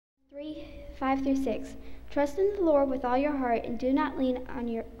5 through 6. Trust in the Lord with all your heart, and do not lean on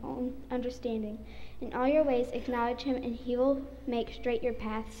your own understanding. In all your ways acknowledge him, and he will make straight your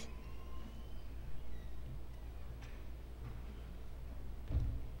paths.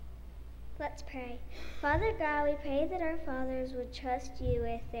 Let's pray. Father God, we pray that our fathers would trust you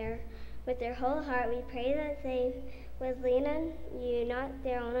with their whole heart. We pray that they would lean on you, not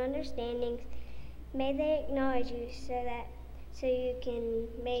their own understandings. May they acknowledge you so you can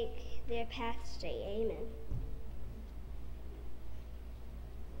make their path straight. Amen.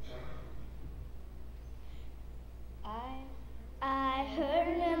 I heard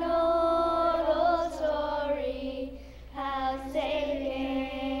an old story, how Savior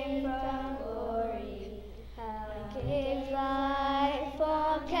came from glory, how he gave life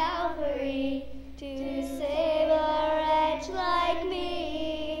on Calvary to save a wretch like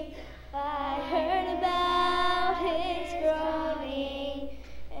me. I heard about his groaning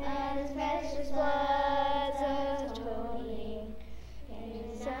and his precious blood's atoning, and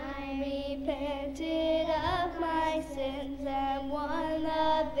as I repented of my sins and won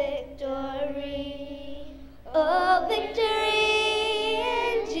the victory. Oh, victory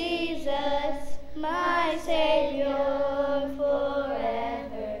in Jesus, my Savior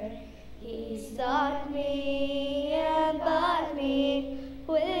forever. He sought me and bought me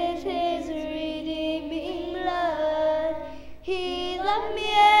with his redeeming blood. He loved me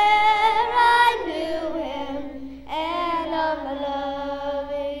ere I knew him, and all my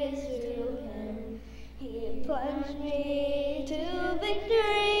love is to him. He plunged me to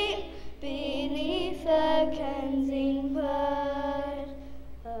victory beneath the cleansing blood.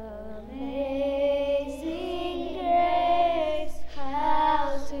 Amazing grace,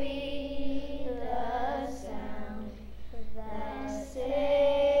 how sweet the sound that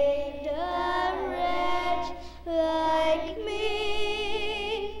saved a wretch like me.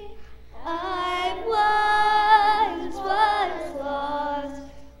 I once was lost,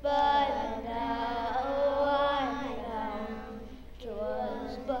 but now I'm found.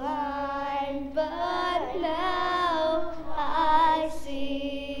 'Twas blind, but now I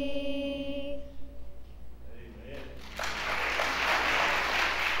see. Amen.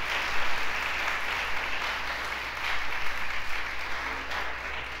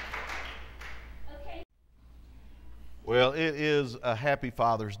 Well, it is a happy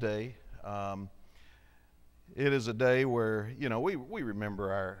Father's Day. It is a day where, you know, we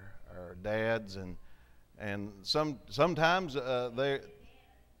remember our dads, and sometimes they,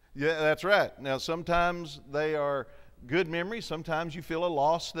 yeah, that's right. Now, sometimes they are good memories. Sometimes you feel a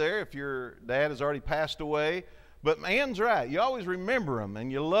loss there if your dad has already passed away. But Ann's right. You always remember them and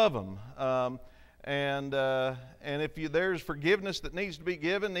you love them. And if there's forgiveness that needs to be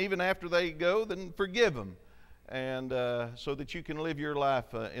given, even after they go, then forgive them. And so that you can live your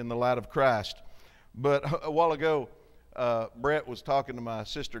life in the light of Christ. But a while ago, Brett was talking to my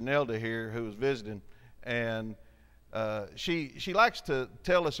sister Nelda here, who was visiting, and she likes to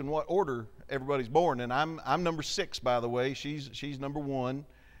tell us in what order everybody's born. And I'm number 6, by the way. She's number 1,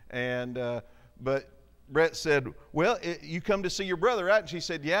 and but Brett said, "Well, you come to see your brother, right?" And she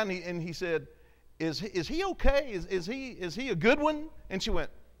said, "Yeah." And he said, "Is he okay? Is he a good one?" And she went,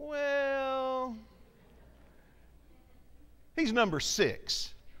 "Well, he's number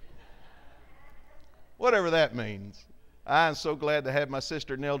 6." Whatever that means. I'm so glad to have my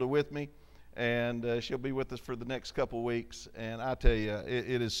sister Nelda with me, and she'll be with us for the next couple of weeks. And I tell you,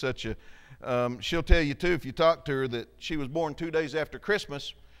 it is such a, she'll tell you too, if you talk to her, that she was born 2 days after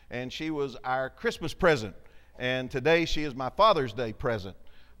Christmas, and she was our Christmas present. And today she is my Father's Day present.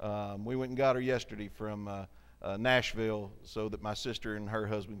 We went and got her yesterday from Nashville so that my sister and her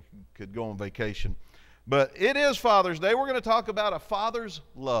husband could go on vacation. But it is Father's Day. We're going to talk about a father's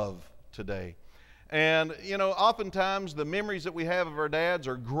love today. And, you know, oftentimes the memories that we have of our dads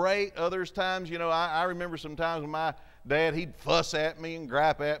are great. Others times, you know, I remember some times when my dad, he'd fuss at me and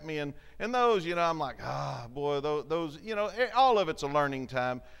gripe at me. And those, you know, I'm like, boy, those, you know, all of it's a learning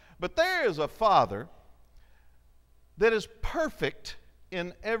time. But there is a father that is perfect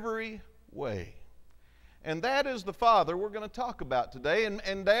in every way. And that is the father we're going to talk about today.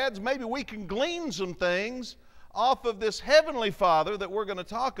 And dads, maybe we can glean some things off of this heavenly Father that we're going to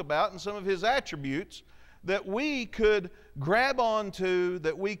talk about and some of his attributes that we could grab onto,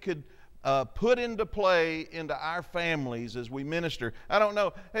 that we could put into play into our families as we minister. I don't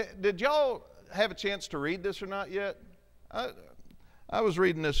know, did y'all have a chance to read this or not yet? I was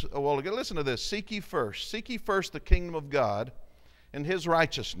reading this a while ago. Listen to this. Seek ye first the kingdom of God and his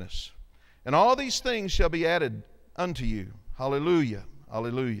righteousness, and all these things shall be added unto you. Hallelujah,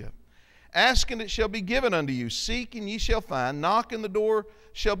 hallelujah. Ask, and it shall be given unto you. Seek, and ye shall find. Knock, and the door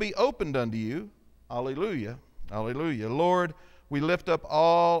shall be opened unto you. Alleluia. Alleluia. Lord, we lift up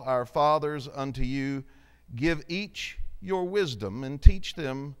all our fathers unto you. Give each your wisdom, and teach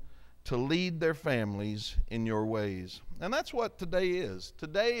them to lead their families in your ways. And that's what today is.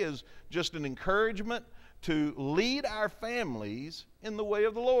 Today is just an encouragement to lead our families in the way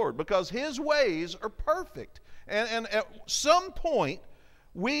of the Lord, because His ways are perfect. And at some point,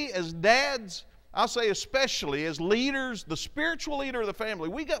 we as dads, I'll say especially as leaders, the spiritual leader of the family,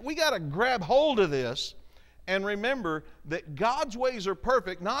 we got to grab hold of this and remember that God's ways are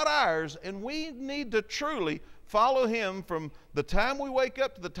perfect, not ours, and we need to truly follow Him from the time we wake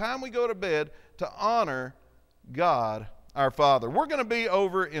up to the time we go to bed to honor God our Father. We're going to be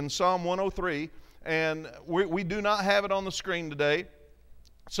over in Psalm 103, and we do not have it on the screen today,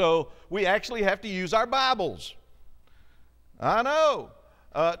 so we actually have to use our Bibles. I know.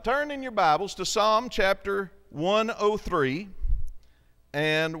 Turn in your Bibles to Psalm chapter 103,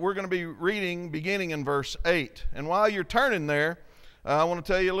 and we're going to be reading beginning in verse 8. And while you're turning there, I want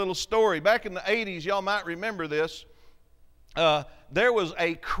to tell you a little story. Back in the 80s, y'all might remember this. There was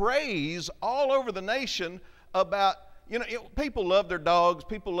a craze all over the nation about, people love their dogs,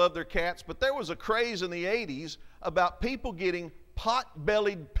 people love their cats, but there was a craze in the 80s about people getting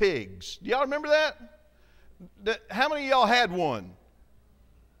pot-bellied pigs. Do y'all remember that? How many of y'all had one?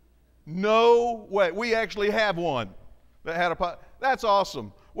 No way. We actually have one that had a pot. That's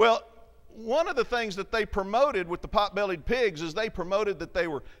awesome. Well, one of the things that they promoted with the pot-bellied pigs is they promoted that they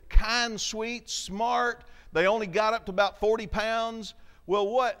were kind, sweet, smart. They only got up to about 40 pounds. Well,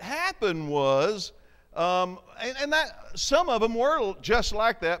 what happened was, some of them were just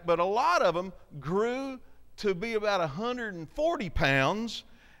like that, but a lot of them grew to be about 140 pounds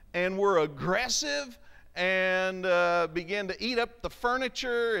and were aggressive and began to eat up the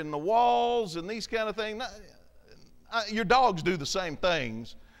furniture and the walls and these kind of things. Your dogs do the same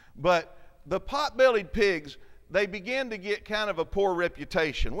things, but the pot-bellied pigs, they began to get kind of a poor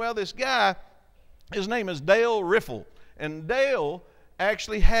reputation. Well, this guy, his name is Dale Riffle, and Dale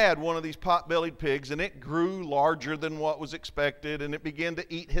actually had one of these pot-bellied pigs, and it grew larger than what was expected, and it began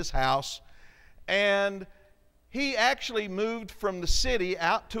to eat his house. And he actually moved from the city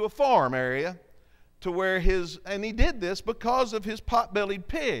out to a farm area to where and he did this because of his pot-bellied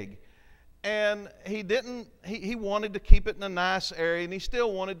pig. And he wanted to keep it in a nice area, and he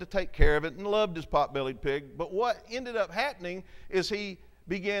still wanted to take care of it and loved his pot-bellied pig. But what ended up happening is he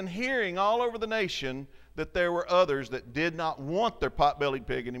began hearing all over the nation that there were others that did not want their pot-bellied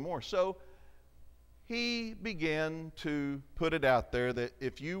pig anymore. So he began to put it out there that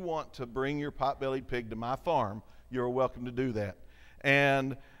if you want to bring your pot-bellied pig to my farm, you're welcome to do that.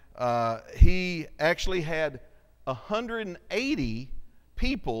 And he actually had 180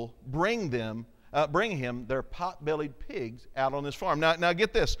 people bring him their pot-bellied pigs out on this farm. Now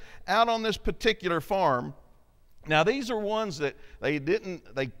get this, out on this particular farm. Now these are ones that they didn't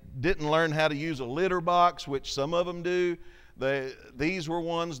learn how to use a litter box, which some of them do. These were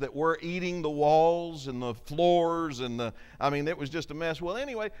ones that were eating the walls and the floors, and it was just a mess. Well,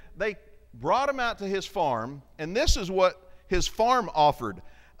 anyway, they brought him out to his farm, and this is what his farm offered.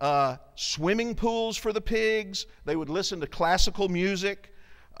 Swimming pools for the pigs. They would listen to classical music.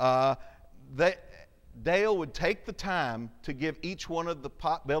 Dale would take the time to give each one of the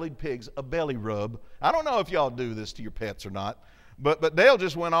pot-bellied pigs a belly rub. I don't know if y'all do this to your pets or not, but Dale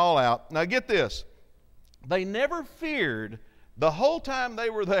just went all out. Now get this. They never feared, the whole time they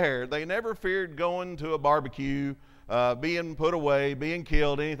were there, they never feared going to a barbecue, being put away, being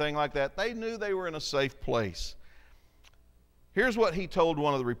killed, anything like that. They knew they were in a safe place. Here's what he told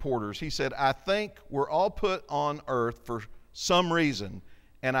one of the reporters. He said, "I think we're all put on earth for some reason,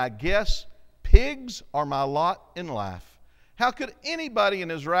 and I guess pigs are my lot in life. How could anybody in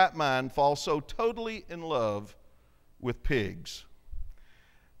his right mind fall so totally in love with pigs?"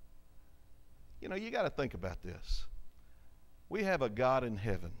 You got to think about this. We have a God in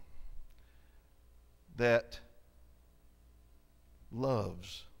heaven that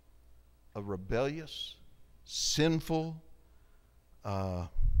loves a rebellious, sinful,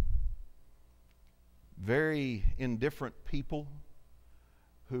 very indifferent people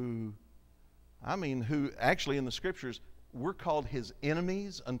who actually in the scriptures, we're called his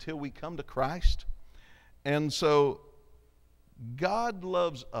enemies until we come to Christ. And so God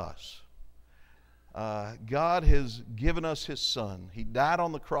loves us. God has given us his son. He died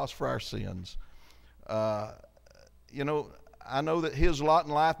on the cross for our sins. I know that his lot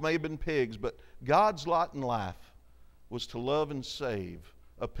in life may have been pigs, but God's lot in life was to love and save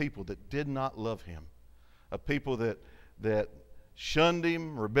a people that did not love him, a people that shunned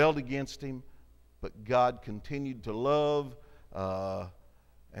him, rebelled against him, but God continued to love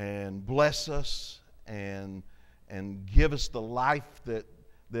and bless us and give us the life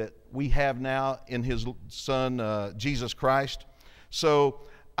that we have now in His Son, Jesus Christ. So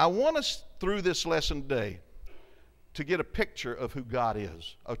I want us, through this lesson today, to get a picture of who God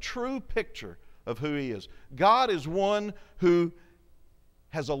is, a true picture of who He is. God is one who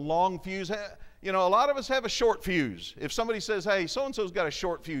has a long fuse. You know, a lot of us have a short fuse. If somebody says, hey, so-and-so's got a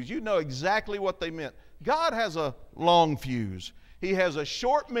short fuse, you know exactly what they meant. God has a long fuse. He has a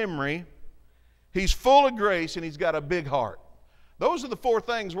short memory, He's full of grace, and He's got a big heart. Those are the four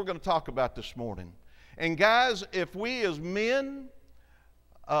things we're going to talk about this morning. And guys, if we as men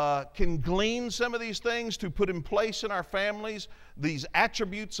can glean some of these things to put in place in our families, these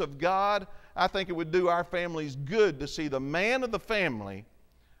attributes of God, I think it would do our families good to see the man of the family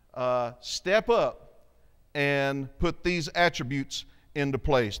step up and put these attributes into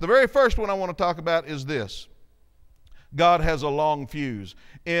place. The very first one I want to talk about is this. God has a long fuse.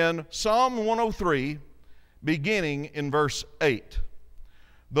 In Psalm 103, beginning in verse 8,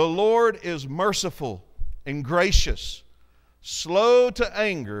 the Lord is merciful and gracious, slow to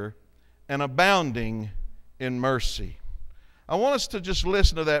anger, and abounding in mercy. I want us to just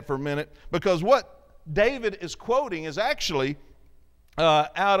listen to that for a minute, because what David is quoting is actually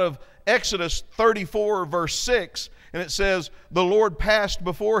out of Exodus 34, verse 6, and it says, the Lord passed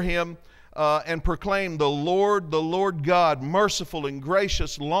before him and proclaimed, the Lord God, merciful and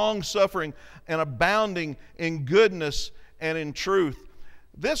gracious, long-suffering, and abounding in goodness and in truth.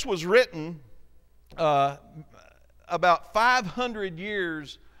 This was written about 500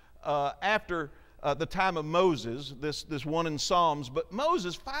 years after the time of Moses, this one in Psalms. But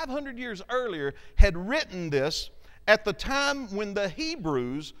Moses, 500 years earlier, had written this at the time when the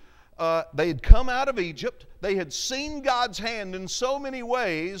Hebrews, they had come out of Egypt. They had seen God's hand in so many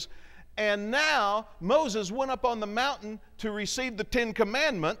ways. And now Moses went up on the mountain to receive the 10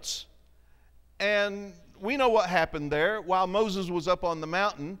 Commandments. And we know what happened there. While Moses was up on the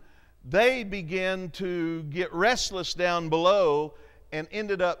mountain, they began to get restless down below and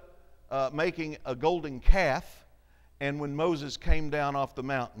ended up making a golden calf. And when Moses came down off the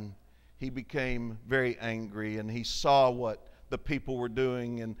mountain, he became very angry, and he saw what the people were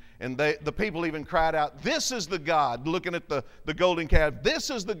doing, and the people even cried out, this is the God, looking at the golden calf,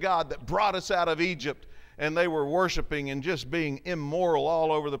 this is the God that brought us out of Egypt. And they were worshiping and just being immoral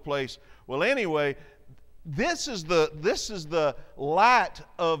all over the place. Well, anyway, this is the light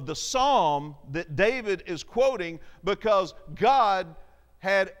of the psalm that David is quoting, because God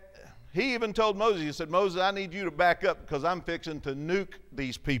he even told Moses, he said, Moses, I need you to back up, because I'm fixing to nuke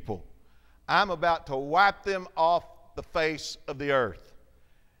these people. I'm about to wipe them off the face of the earth.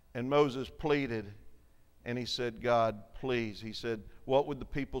 And Moses pleaded, and he said, God, please. He said, what would the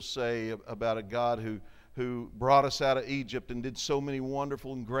people say about a God who brought us out of Egypt and did so many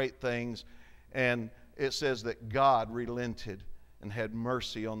wonderful and great things? And it says that God relented and had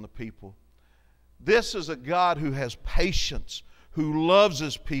mercy on the people. This is a God who has patience, who loves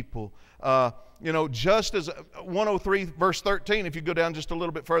His people. Just as 103 verse 13, if you go down just a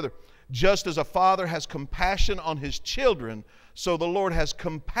little bit further, just as a father has compassion on his children, so the Lord has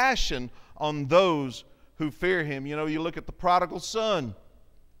compassion on those who fear Him. You know, you look at the prodigal son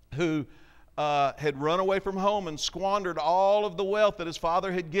who had run away from home and squandered all of the wealth that his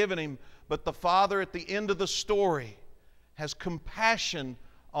father had given him. But the father at the end of the story has compassion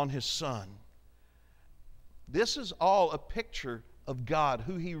on his son. This is all a picture of God,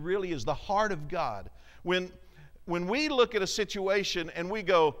 who He really is, the heart of God. When we look at a situation and we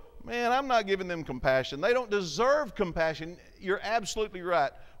go, man, I'm not giving them compassion. They don't deserve compassion. You're absolutely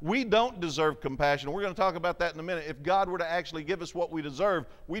right. We don't deserve compassion. We're going to talk about that in a minute. If God were to actually give us what we deserve,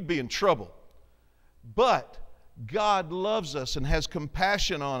 we'd be in trouble. But God loves us and has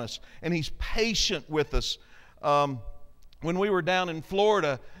compassion on us, and He's patient with us. When we were down in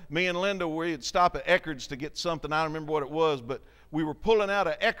Florida, me and Linda, we'd stop at Eckerd's to get something. I don't remember what it was, but we were pulling out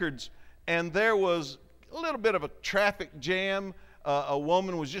of Eckerd's, and there was a little bit of a traffic jam. A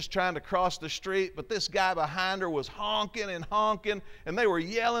woman was just trying to cross the street, but this guy behind her was honking and honking, and they were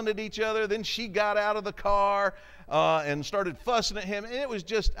yelling at each other. Then she got out of the car and started fussing at him. And it was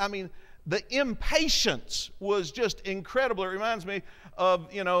just, the impatience was just incredible. It reminds me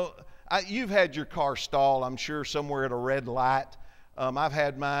of, you've had your car stall, I'm sure, somewhere at a red light. I've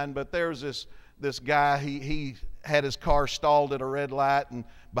had mine, but there's this guy, he had his car stalled at a red light, and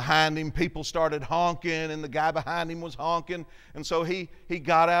behind him people started honking, and the guy behind him was honking. And so he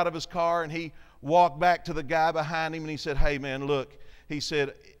got out of his car and he walked back to the guy behind him, and he said, hey man, look, he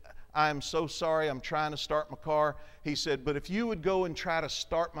said, I am so sorry, I'm trying to start my car. He said, but if you would go and try to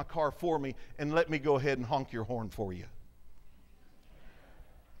start my car for me and let me go ahead and honk your horn for you.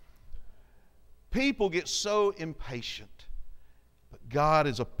 People get so impatient, but God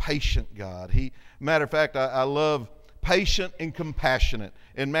is a patient God. Matter of fact, I love patient and compassionate.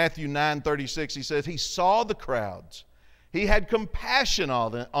 In Matthew 9:36, he says, he saw the crowds. He had compassion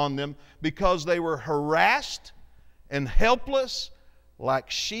on them because they were harassed and helpless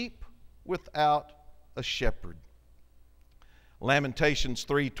like sheep without a shepherd. Lamentations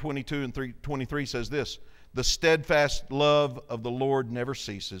 3:22 and 3:23 says this, the steadfast love of the Lord never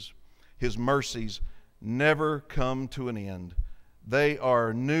ceases. His mercies never come to an end. They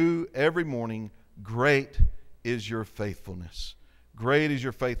are new every morning. Great is your faithfulness. Great is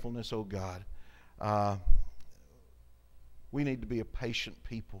your faithfulness, O God. We need to be a patient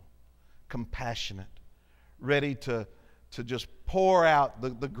people, compassionate, ready to just pour out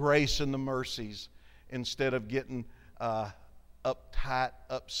the grace and the mercies instead of getting uptight,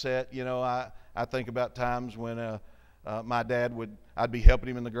 upset. You know, I think about times when my dad I'd be helping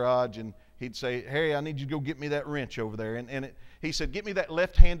him in the garage, and he'd say, Harry, I need you to go get me that wrench over there. And he said, get me that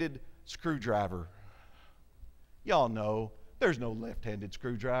left-handed screwdriver. Y'all know there's no left-handed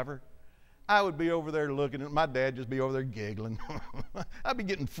screwdriver. I would be over there looking at my dad, just be over there giggling. I'd be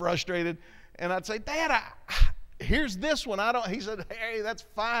getting frustrated, and I'd say, Dad, here's this one. He said, Harry, that's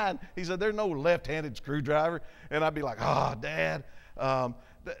fine. He said, there's no left-handed screwdriver. And I'd be like, oh, Dad.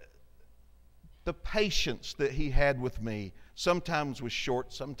 The patience that he had with me sometimes was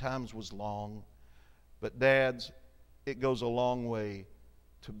short, sometimes was long. But dads, it goes a long way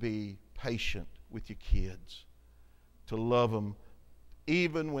to be patient with your kids, to love them,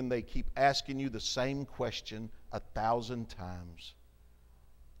 even when they keep asking you the same question 1,000 times.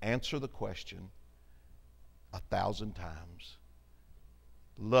 Answer the question 1,000 times.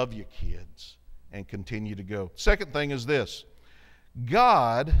 Love your kids and continue to go. Second thing is this.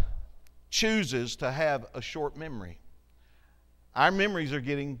 God chooses to have a short memory. Our memories are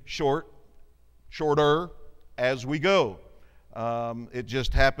getting shorter as we go. It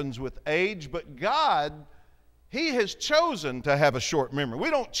just happens with age, but God, He has chosen to have a short memory. We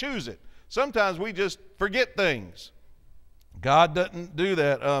don't choose it. Sometimes we just forget things. God doesn't do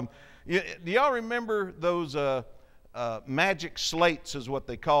that. Do y'all remember those magic slates is what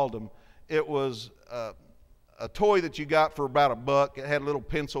they called them? It was a toy that you got for about $1. It had a little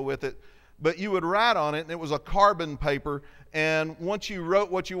pencil with it. But you would write on it, and it was a carbon paper. And once you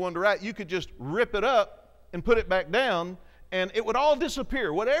wrote what you wanted to write, you could just rip it up and put it back down, and it would all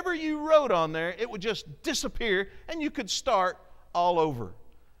disappear. Whatever you wrote on there, it would just disappear, and you could start all over.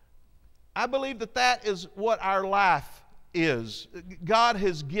 I believe that that is what our life is. God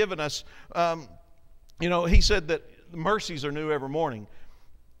has given us, He said that mercies are new every morning.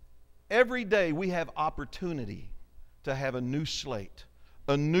 Every day we have opportunity to have a new slate,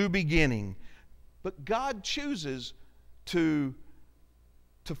 a new beginning. But God chooses to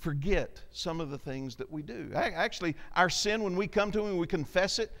forget some of the things that we do. Actually, our sin, when we come to Him and we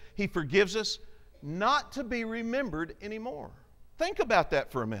confess it, He forgives us, not to be remembered anymore. Think about that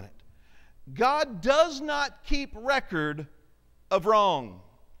for a minute. God does not keep record of wrong.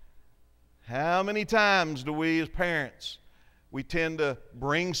 How many times do we as parents, we tend to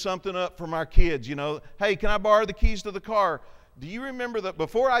bring something up from our kids, hey, can I borrow the keys to the car? Do you remember that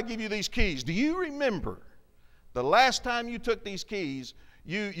before I give you these keys, do you remember the last time you took these keys,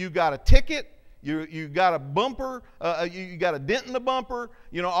 you got a ticket, you got a bumper, you got a dent in the bumper,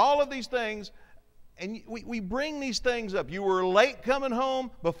 all of these things. And we bring these things up. You were late coming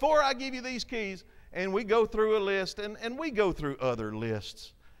home before I give you these keys. And we go through a list, and we go through other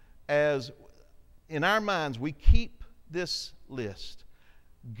lists. As in our minds, we keep this list.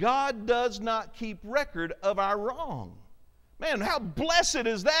 God does not keep record of our wrong. Man, how blessed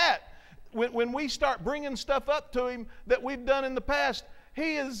is that? When we start bringing stuff up to Him that we've done in the past,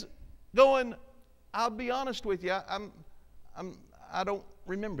 He is going, I'll be honest with you, I don't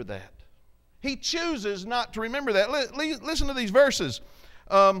remember that. He chooses not to remember that. Listen to these verses.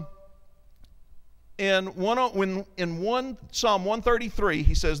 In Psalm 133,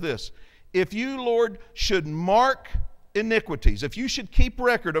 he says this, if you, Lord, should mark iniquities, if you should keep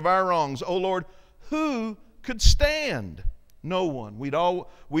record of our wrongs, O Lord, who could stand? No one. We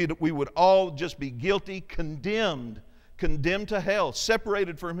would all just be guilty, condemned to hell,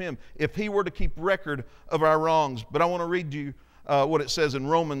 separated from Him, if He were to keep record of our wrongs. But I want to read you what it says in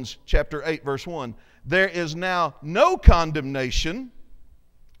Romans chapter 8, verse 1. There is now no condemnation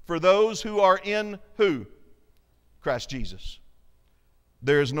for those who are in who? Christ Jesus.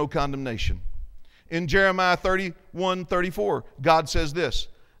 There is no condemnation. In Jeremiah 31:34, God says this,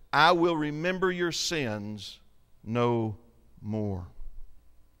 I will remember your sins no more.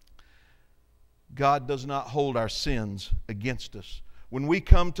 God does not hold our sins against us. When we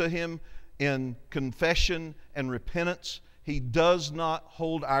come to Him in confession and repentance, He does not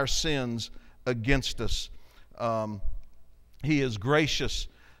hold our sins against us. He is gracious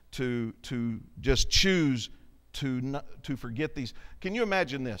to just choose to forget these. Can you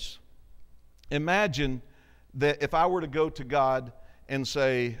imagine this? Imagine that if I were to go to God and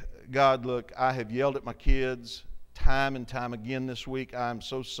say, God, look, I have yelled at my kids time and time again this week. I'm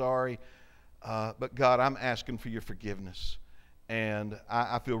so sorry. But God, I'm asking for your forgiveness. And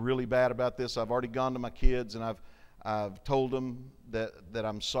I feel really bad about this. I've already gone to my kids and I've told them that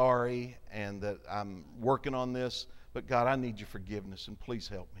I'm sorry and that I'm working on this. But God, I need your forgiveness and please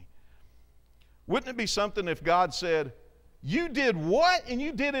help me. Wouldn't it be something if God said, you did what? And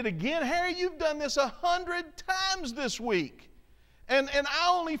you did it again? Harry, you've done this 100 times this week. And I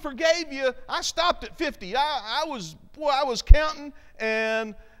only forgave you. I stopped at 50. I was counting,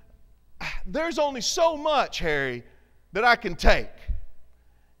 and there's only so much, Harry, that I can take.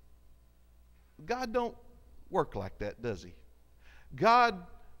 God don't work like that, does He? God,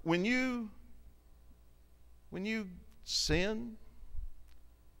 when you sin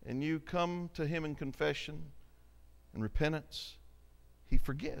and you come to Him in confession and repentance, He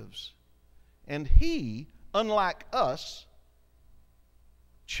forgives. And He, unlike us,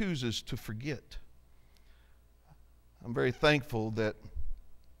 chooses to forget. I'm very thankful that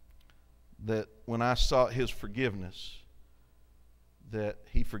when I sought His forgiveness, that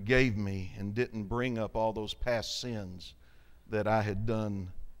He forgave me and didn't bring up all those past sins that I had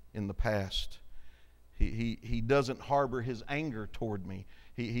done in the past. He doesn't harbor His anger toward me.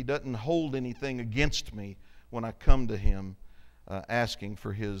 He doesn't hold anything against me when I come to Him asking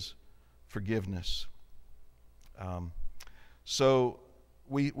for His forgiveness. So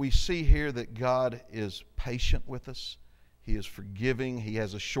we see here that God is patient with us. He is forgiving. He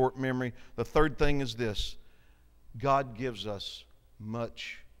has a short memory. The third thing is this: God gives us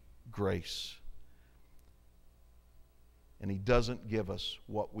much grace. And He doesn't give us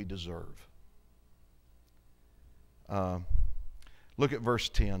what we deserve. Look at verse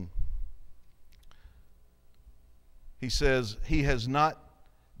 10. He says, He has not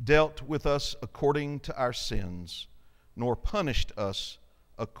dealt with us according to our sins, nor punished us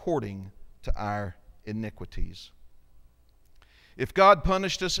according to our iniquities. If God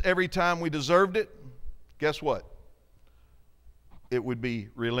punished us every time we deserved it, guess what? It would be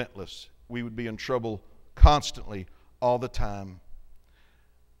relentless. We would be in trouble constantly, all the time.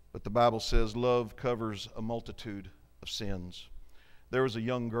 But the Bible says love covers a multitude of sins. There was a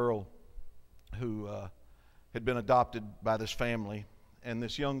young girl who had been adopted by this family, and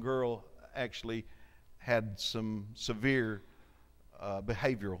this young girl actually had some severe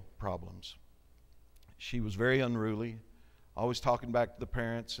behavioral problems. She was very unruly, always talking back to the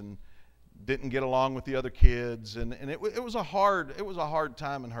parents, and didn't get along with the other kids, and it was a hard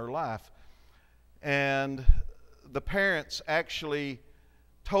time in her life. And the parents actually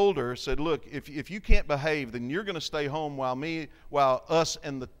told her, said, look, if you can't behave, then you're going to stay home while us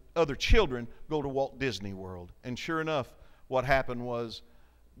and the other children go to Walt Disney World. And sure enough, what happened was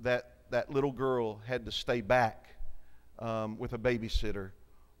that little girl had to stay back with a babysitter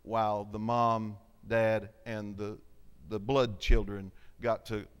while the mom, dad, and the blood children got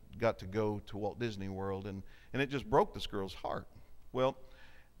to go to Walt Disney World, and it just broke this girl's heart. Well,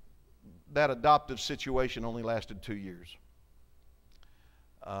 that adoptive situation only lasted 2 years.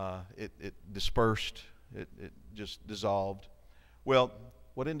 It dispersed. It just dissolved. Well,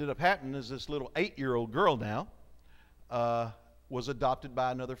 what ended up happening is this little 8-year-old girl now was adopted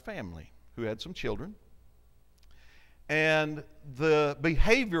by another family who had some children. And the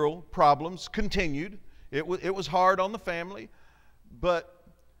behavioral problems continued. It was hard on the family, but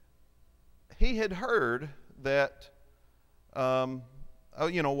he had heard that,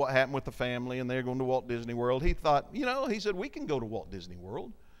 what happened with the family, and they're going to Walt Disney World. He thought, he said, we can go to Walt Disney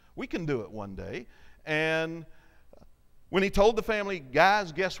World. We can do it one day. And when he told the family,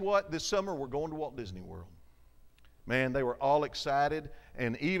 guys, guess what? This summer we're going to Walt Disney World. Man, they were all excited.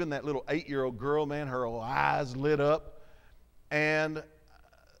 And even that little 8-year-old girl, man, her eyes lit up. And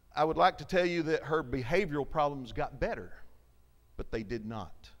I would like to tell you that her behavioral problems got better, but they did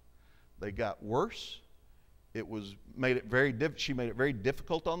not. They got worse. She made it very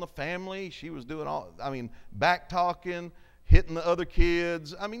difficult on the family. She was doing back talking, hitting the other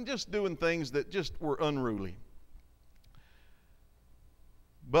kids. Just doing things that just were unruly.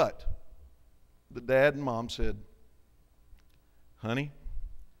 But the dad and mom said, honey,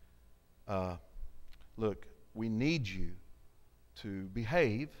 look, we need you to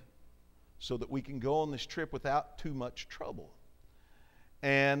behave so that we can go on this trip without too much trouble.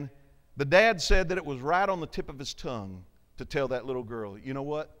 And the dad said that it was right on the tip of his tongue to tell that little girl, you know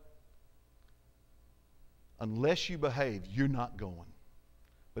what? Unless you behave, you're not going.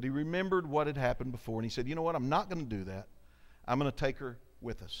 But he remembered what had happened before, and he said, you know what? I'm not going to do that. I'm going to take her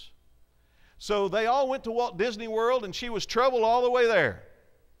with us. So they all went to Walt Disney World, and she was troubled all the way there.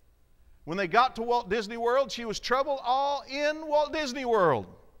 When they got to Walt Disney World, she was troubled all in Walt Disney World.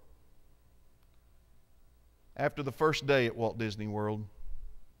 After the first day at Walt Disney World,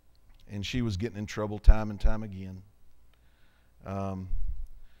 and she was getting in trouble time and time again.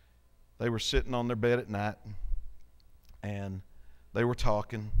 They were sitting on their bed at night, and they were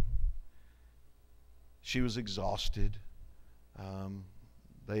talking. She was exhausted.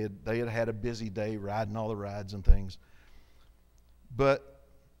 They had had a busy day riding all the rides and things. But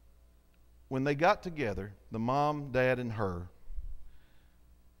when they got together, the mom, dad, and her,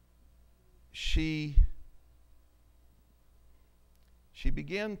 she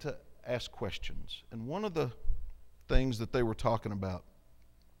began to ask questions. And one of the things that they were talking about,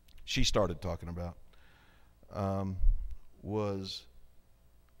 she started talking about, was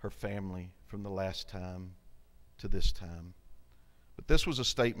her family from the last time to this time. But this was a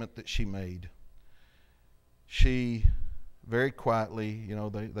statement that she made. She very quietly,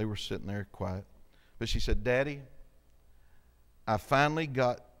 they were sitting there quiet, but she said, Daddy, I finally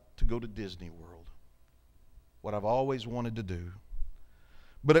got to go to Disney World, what I've always wanted to do.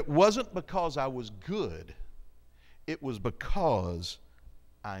 But it wasn't because I was good. It was because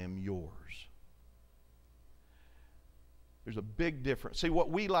I am yours. There's a big difference. See, what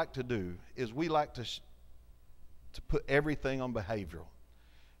we like to do is we like to put everything on behavioral.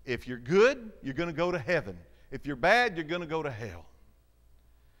 If you're good, you're going to go to heaven. If you're bad, you're going to go to hell.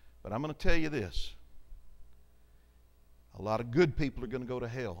 But I'm going to tell you this. A lot of good people are going to go to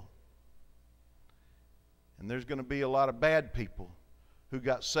hell. And there's going to be a lot of bad people who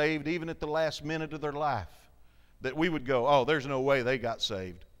got saved even at the last minute of their life, that we would go, oh, there's no way they got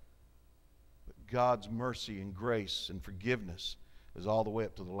saved. But God's mercy and grace and forgiveness is all the way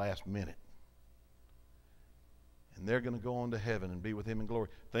up to the last minute. And they're going to go on to heaven and be with Him in glory.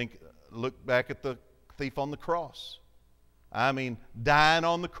 Look back at the thief on the cross. I mean, dying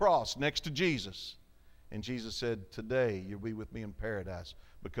on the cross next to Jesus. And Jesus said, today you'll be with me in paradise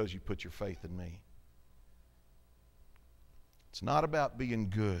because you put your faith in me. It's not about being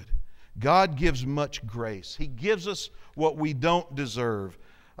good. God gives much grace. He gives us what we don't deserve.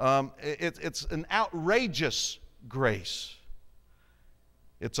 It's an outrageous grace.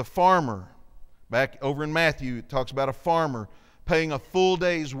 It's a farmer. Back over in Matthew, it talks about a farmer paying a full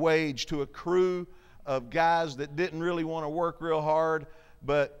day's wage to a crew of guys that didn't really want to work real hard,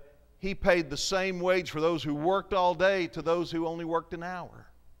 but he paid the same wage for those who worked all day to those who only worked an hour.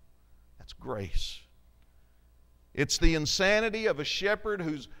 That's grace. It's the insanity of a shepherd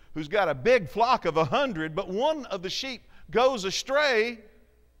who's got a big flock of 100, but one of the sheep goes astray,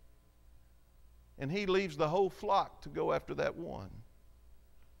 and he leaves the whole flock to go after that one.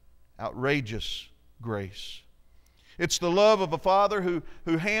 Outrageous grace. It's the love of a father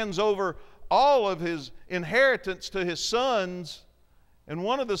who hands over all of his inheritance to his sons, and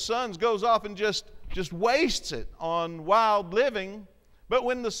one of the sons goes off and just wastes it on wild living, but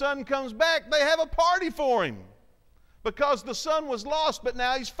when the son comes back, they have a party for him. Because the son was lost, but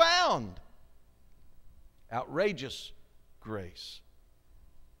now he's found. Outrageous grace.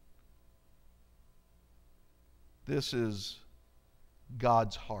 This is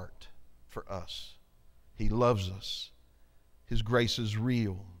God's heart for us. He loves us. His grace is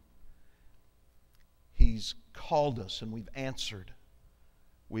real. He's called us and we've answered.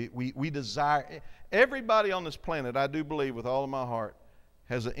 We desire. Everybody on this planet, I do believe with all of my heart,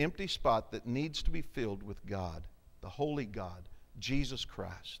 has an empty spot that needs to be filled with God. The Holy God, Jesus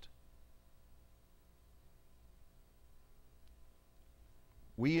Christ.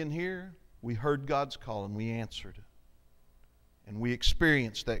 We in here, we heard God's call and we answered. And we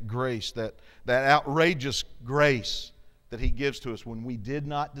experienced that grace, that outrageous grace that He gives to us when we did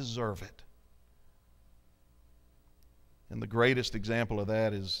not deserve it. And the greatest example of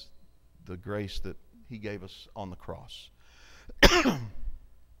that is the grace that He gave us on the cross.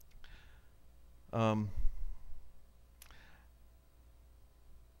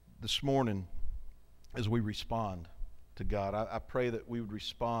 This morning, as we respond to God, I pray that we would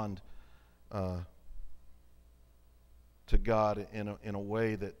respond to God in a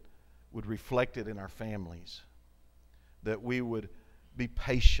way that would reflect it in our families, that we would be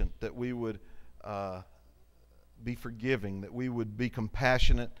patient, that we would be forgiving, that we would be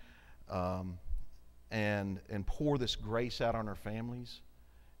compassionate, and pour this grace out on our families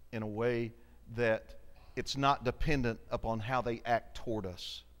in a way that it's not dependent upon how they act toward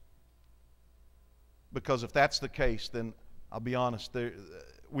us. Because if that's the case, then I'll be honest,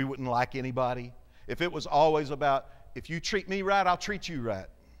 we wouldn't like anybody. If it was always about, if you treat me right, I'll treat you right.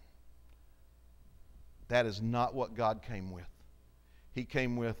 That is not what God came with. He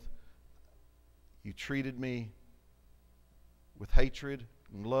came with, you treated me with hatred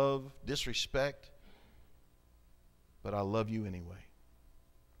and love, disrespect, but I love you anyway.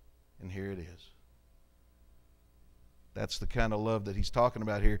 And here it is. That's the kind of love that he's talking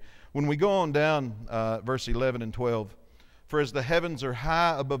about here. When we go on down, verse 11 and 12, for as the heavens are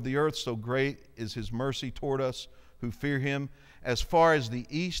high above the earth, so great is his mercy toward us who fear him. As far as the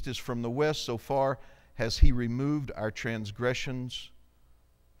east is from the west, so far has he removed our transgressions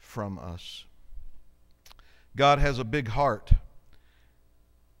from us. God has a big heart,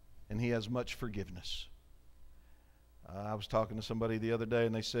 and he has much forgiveness. I was talking to somebody the other day,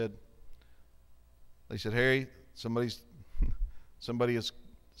 and they said, Harry, somebody has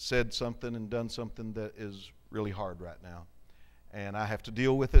said something and done something that is really hard right now, and I have to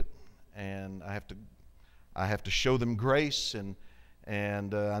deal with it, and I have to show them grace,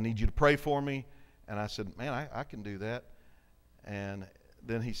 and I need you to pray for me. And I said, man, I can do that. And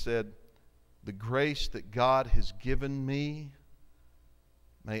then he said, the grace that God has given me,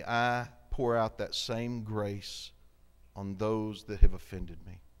 may I pour out that same grace on those that have offended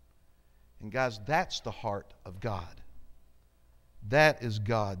me. And guys, that's the heart of God. That is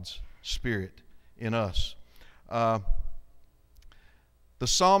God's Spirit in us. The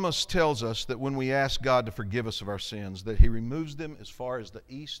psalmist tells us that when we ask God to forgive us of our sins, that he removes them as far as the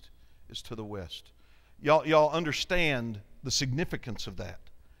east is to the west. Y'all understand the significance of that.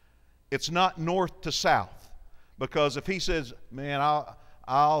 It's not north to south. Because if he says, man,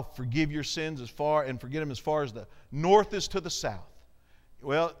 I'll forgive your sins as far and forget them as far as the north is to the south.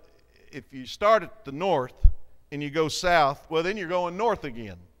 Well, if you start at the north and you go south, well, then you're going north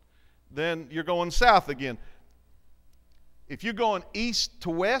again. Then you're going south again. If you're going east to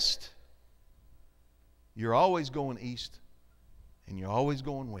west, you're always going east and you're always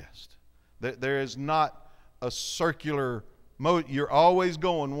going west. There is not a circular mode. You're always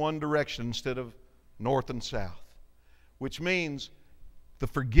going one direction instead of north and south. Which means the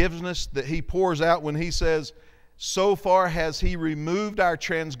forgiveness that he pours out when he says, so far has he removed our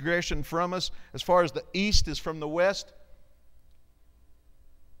transgression from us, as far as the east is from the west.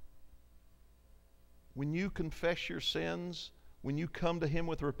 When you confess your sins, when you come to him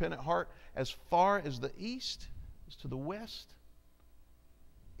with a repentant heart, as far as the east is to the west,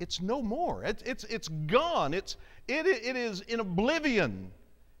 it's no more. It's gone. It is in oblivion.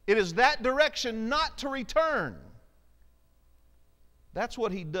 It is that direction not to return. That's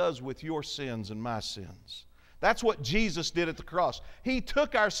what he does with your sins and my sins. That's what Jesus did at the cross. He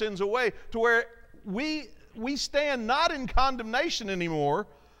took our sins away to where we stand not in condemnation anymore,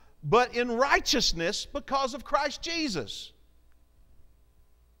 but in righteousness because of Christ Jesus.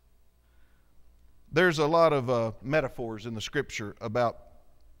 There's a lot of metaphors in the Scripture about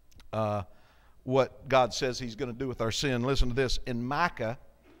what God says he's going to do with our sin. Listen to this. In Micah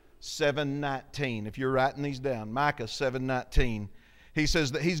 7:19, if you're writing these down, Micah 7:19, he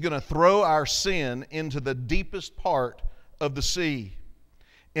says that he's going to throw our sin into the deepest part of the sea.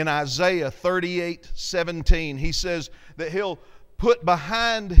 In Isaiah 38:17, he says that he'll put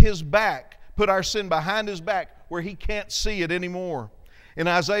our sin behind his back where he can't see it anymore. In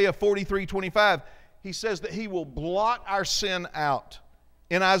Isaiah 43:25, he says that he will blot our sin out.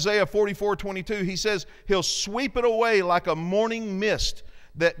 In Isaiah 44:22, he says he'll sweep it away like a morning mist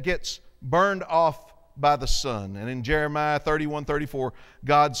that gets burned off by the sun. And in Jeremiah 31:34,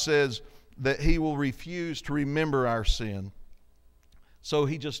 God says that he will refuse to remember our sin. So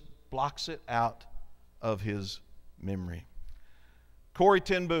he just blocks it out of his memory. Corrie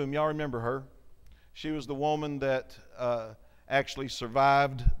ten Boom, y'all remember her? She was the woman that actually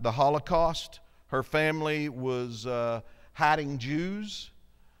survived the Holocaust. Her family was hiding Jews.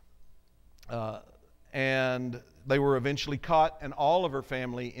 And they were eventually caught, and all of her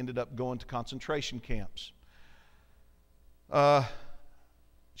family ended up going to concentration camps.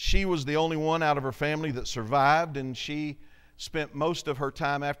 She was the only one out of her family that survived, and she spent most of her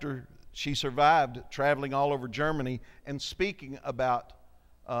time after she survived traveling all over Germany and speaking about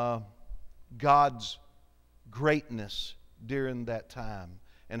God's greatness during that time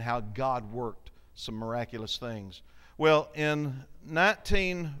and how God worked some miraculous things. Well, in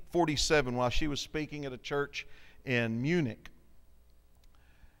 1947, while she was speaking at a church in Munich,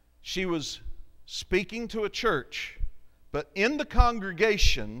 she was speaking to a church, but in the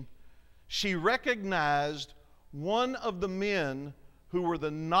congregation, she recognized one of the men who were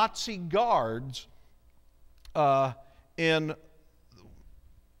the Nazi guards in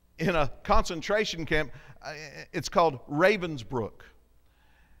a concentration camp. It's called Ravensbrück.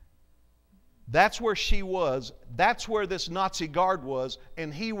 That's where she was. That's where this Nazi guard was.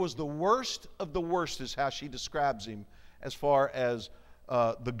 And he was the worst of the worst, is how she describes him as far as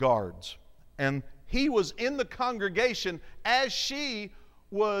the guards. And he was in the congregation as she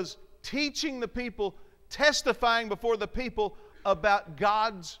was teaching the people, testifying before the people about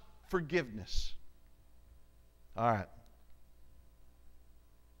God's forgiveness. All right.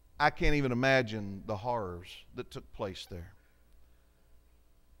 I can't even imagine the horrors that took place there.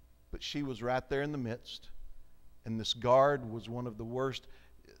 But she was right there in the midst, and this guard was one of the worst.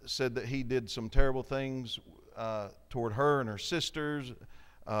 Said that he did some terrible things toward her and her sisters,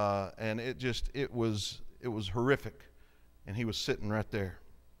 and it was horrific. And he was sitting right there,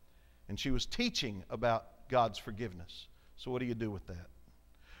 and she was teaching about God's forgiveness. So what do you do with that?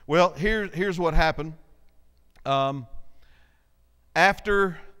 Well, here's what happened.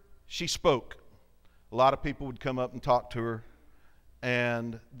 After she spoke, a lot of people would come up and talk to her.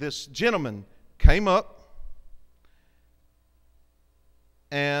 And this gentleman came up,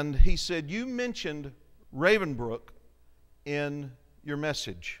 and he said, "You mentioned Ravensbrück in your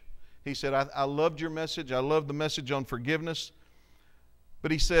message." He said, I loved your message. I loved the message on forgiveness.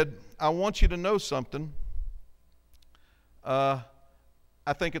 But he said, "I want you to know something. I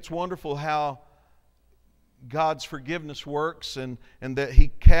think it's wonderful how God's forgiveness works, and that He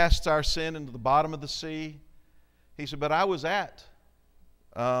casts our sin into the bottom of the sea." He said, "But I was at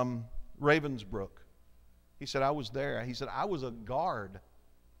Ravensbrück." He said, "I was there." He said, "I was a guard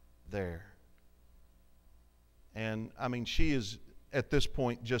there." And I mean, she is at this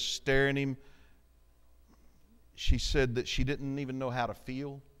point just staring him. She said that she didn't even know how to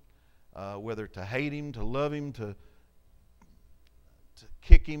feel, whether to hate him, to love him, to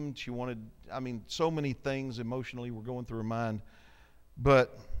kick him. She wanted, I mean, so many things emotionally were going through her mind.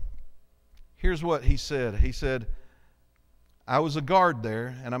 But here's what he said. He said, "I was a guard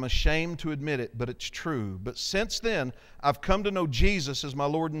there, and I'm ashamed to admit it, but it's true. But since then, I've come to know Jesus as my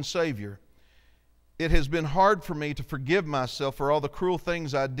Lord and Savior. It has been hard for me to forgive myself for all the cruel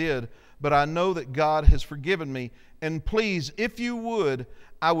things I did, but I know that God has forgiven me. And please, if you would,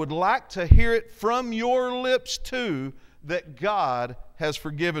 I would like to hear it from your lips too, that God has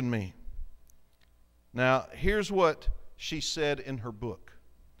forgiven me." Now, here's what she said in her book.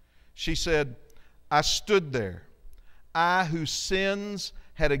 She said, "I stood there, I whose sins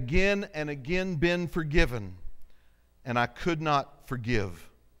had again and again been forgiven, and I could not forgive.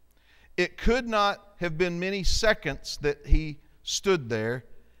 It could not have been many seconds that he stood there.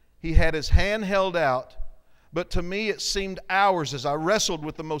 He had his hand held out, but to me it seemed hours as I wrestled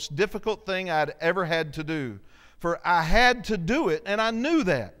with the most difficult thing I had ever had to do. For I had to do it, and I knew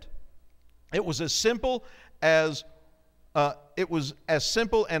that. It was as simple and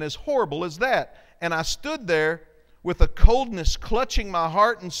as horrible as that. And I stood there with a coldness clutching my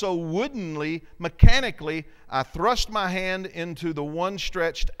heart, and so woodenly, mechanically, I thrust my hand into the one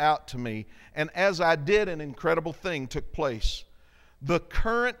stretched out to me. And as I did, an incredible thing took place. The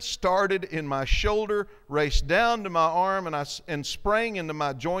current started in my shoulder, raced down to my arm, and sprang into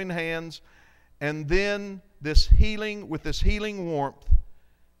my joined hands. And then with this healing warmth,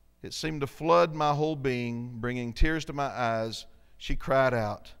 it seemed to flood my whole being, bringing tears to my eyes. She cried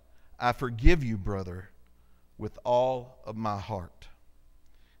out, 'I forgive you, brother, with all of my heart.'"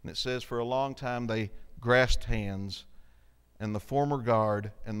 And it says for a long time they grasped hands, and the former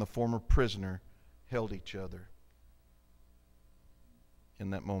guard and the former prisoner held each other in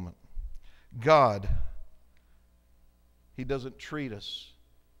that moment. God, He doesn't treat us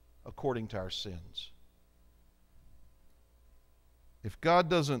according to our sins. If God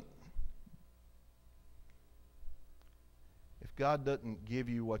doesn't give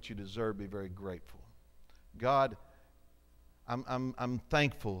you what you deserve, be very grateful. God, I'm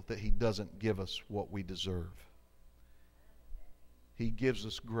thankful that He doesn't give us what we deserve. He gives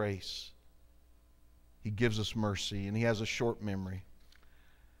us grace. He gives us mercy, and He has a short memory.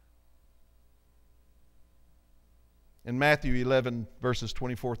 In Matthew 11, verses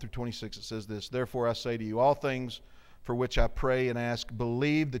 24 through 26, it says this, "Therefore I say to you, all things for which I pray and ask,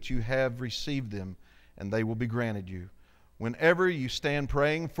 believe that you have received them, and they will be granted you. Whenever you stand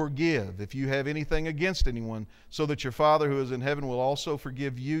praying, forgive if you have anything against anyone, so that your Father who is in heaven will also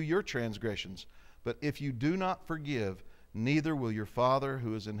forgive you your transgressions. But if you do not forgive, neither will your Father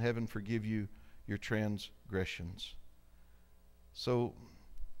who is in heaven forgive you your transgressions." So,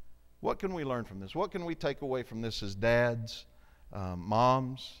 what can we learn from this? What can we take away from this as dads,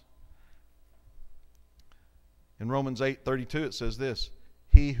 moms, In Romans 8:32 it says this,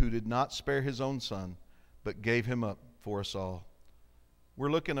 He who did not spare His own Son, but gave Him up for us all.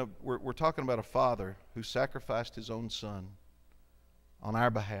 We're talking about a Father who sacrificed His own Son on our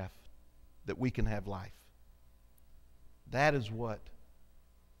behalf that we can have life. That is what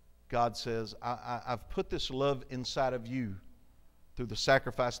God says, I've put this love inside of you through the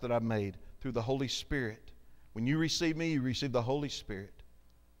sacrifice that I've made, through the Holy Spirit. When you receive me, you receive the Holy Spirit.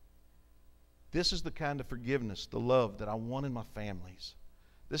 This is the kind of forgiveness, the love that I want in my families.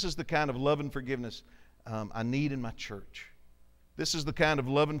 This is the kind of love and forgiveness I need in my church. This is the kind of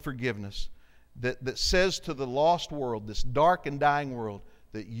love and forgiveness that says to the lost world, this dark and dying world,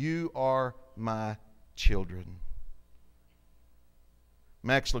 that you are my children.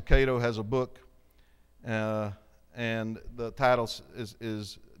 Max Lucado has a book, and the title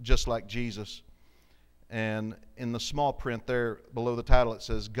is Just Like Jesus. And in the small print there below the title it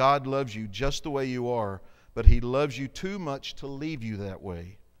says, God loves you just the way you are, but He loves you too much to leave you that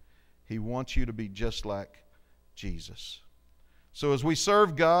way. He wants you to be just like Jesus. So as we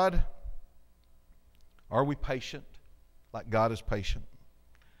serve God, are we patient like God is patient?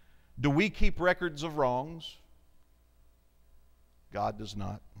 Do we keep records of wrongs? God does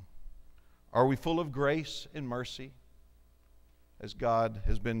not. Are we full of grace and mercy as God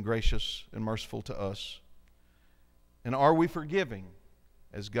has been gracious and merciful to us? And are we forgiving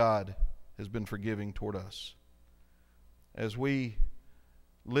as God has been forgiving toward us? As we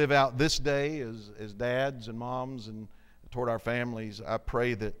live out this day as dads and moms and toward our families, I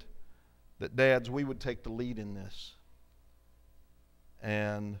pray that dads, we would take the lead in this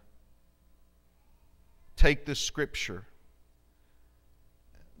and take this scripture.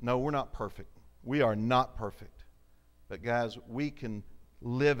 No, we're not perfect. We are not perfect. But guys, we can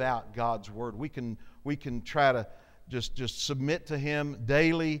live out God's Word. We can try to just submit to Him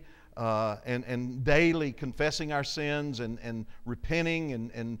daily and daily confessing our sins and repenting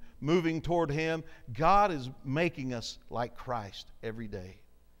and moving toward Him. God is making us like Christ every day.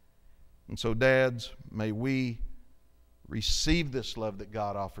 And so, dads, may we receive this love that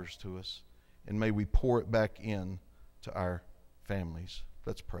God offers to us, and may we pour it back in to our families.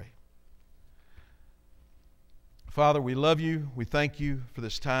 Let's pray. Father, we love you. We thank you for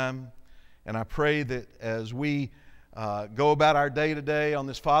this time. And I pray that as we go about our day to day on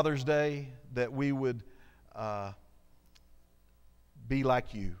this Father's Day, that we would be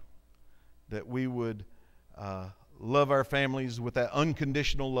like you. That we would love our families with that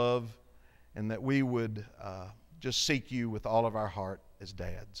unconditional love, and that we would just seek you with all of our heart as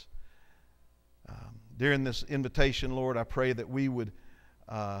dads. During this invitation, Lord, I pray that we would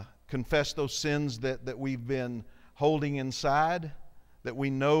confess those sins that we've been holding inside, that we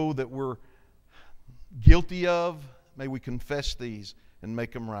know that we're guilty of. May we confess these and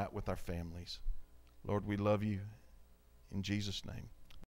make them right with our families. Lord, we love you. In Jesus' name.